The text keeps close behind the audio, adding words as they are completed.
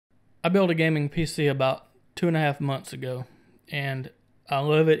I built a gaming PC about 2.5 months ago, and I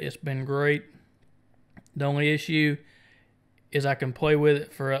love it. It's been great. The only issue is I can play with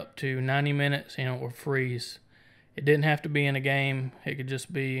it for up to 90 minutes and it will freeze. It didn't have to be in a game. It could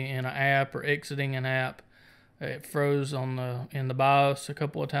just be in an app or exiting an app. It froze in the BIOS a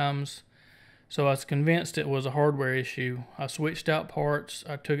couple of times. So I was convinced it was a hardware issue. I switched out parts.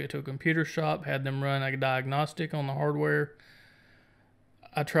 I took it to a computer shop, had them run a diagnostic on the hardware.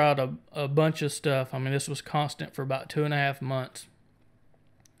 I tried a bunch of stuff. I mean, this was constant for about 2.5 months.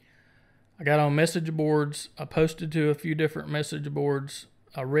 I got on message boards. I posted to a few different message boards.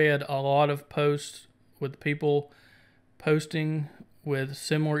 I read a lot of posts with people posting with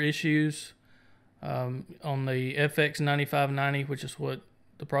similar issues on the FX9590, which is what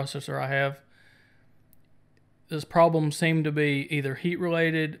the processor I have. This problem seemed to be either heat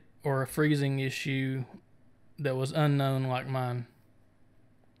related or a freezing issue that was unknown like mine.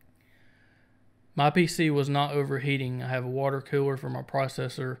 My PC was not overheating. I have a water cooler for my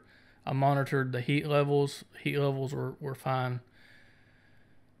processor. I monitored the heat levels. Heat levels were fine.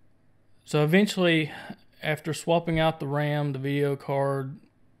 So eventually, after swapping out the RAM, the video card,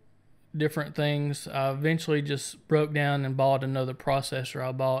 different things, I eventually just broke down and bought another processor.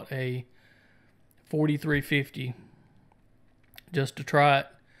 I bought a 4350 just to try it,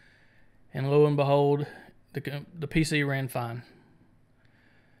 and lo and behold, the PC ran fine.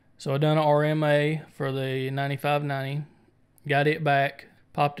 So I done an RMA for the 9590, got it back,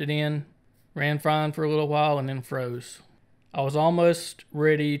 popped it in, ran fine for a little while, and then froze. I was almost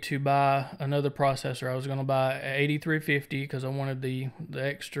ready to buy another processor. I was going to buy an 8350 because I wanted the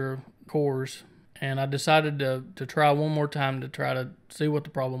extra cores, and I decided to try one more time to try to see what the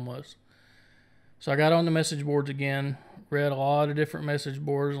problem was. So I got on the message boards again, read a lot of different message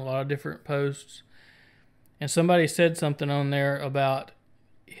boards, a lot of different posts, and somebody said something on there about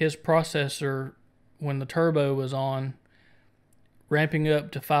his processor, when the turbo was on, ramping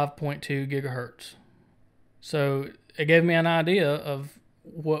up to 5.2 gigahertz. So it gave me an idea of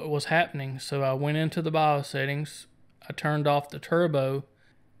what was happening. So I went into the BIOS settings, I turned off the turbo,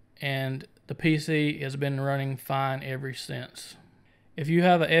 and the PC has been running fine ever since. If you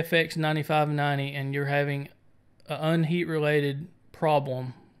have a FX9590 and you're having an unheat related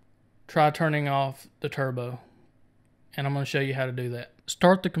problem, try turning off the turbo. And I'm going to show you how to do that.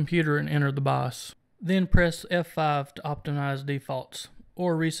 Start the computer and enter the BIOS. Then press F5 to optimize defaults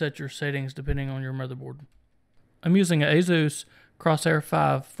or reset your settings depending on your motherboard. I'm using an ASUS Crosshair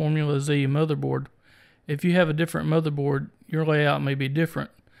 5 Formula Z motherboard. If you have a different motherboard, your layout may be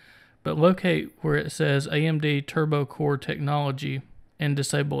different, but locate where it says AMD Turbo Core Technology and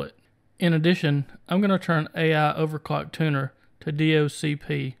disable it. In addition, I'm going to turn AI Overclock Tuner to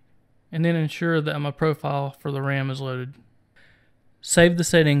DOCP and then ensure that my profile for the RAM is loaded. Save the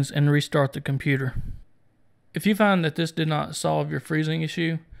settings and restart the computer. If you find that this did not solve your freezing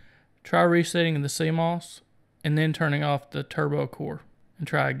issue, try resetting the CMOS and then turning off the turbo core and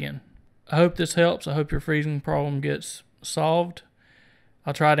try again. I hope this helps. I hope your freezing problem gets solved.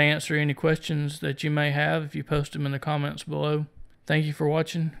 I'll try to answer any questions that you may have if you post them in the comments below. Thank you for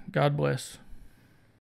watching. God bless.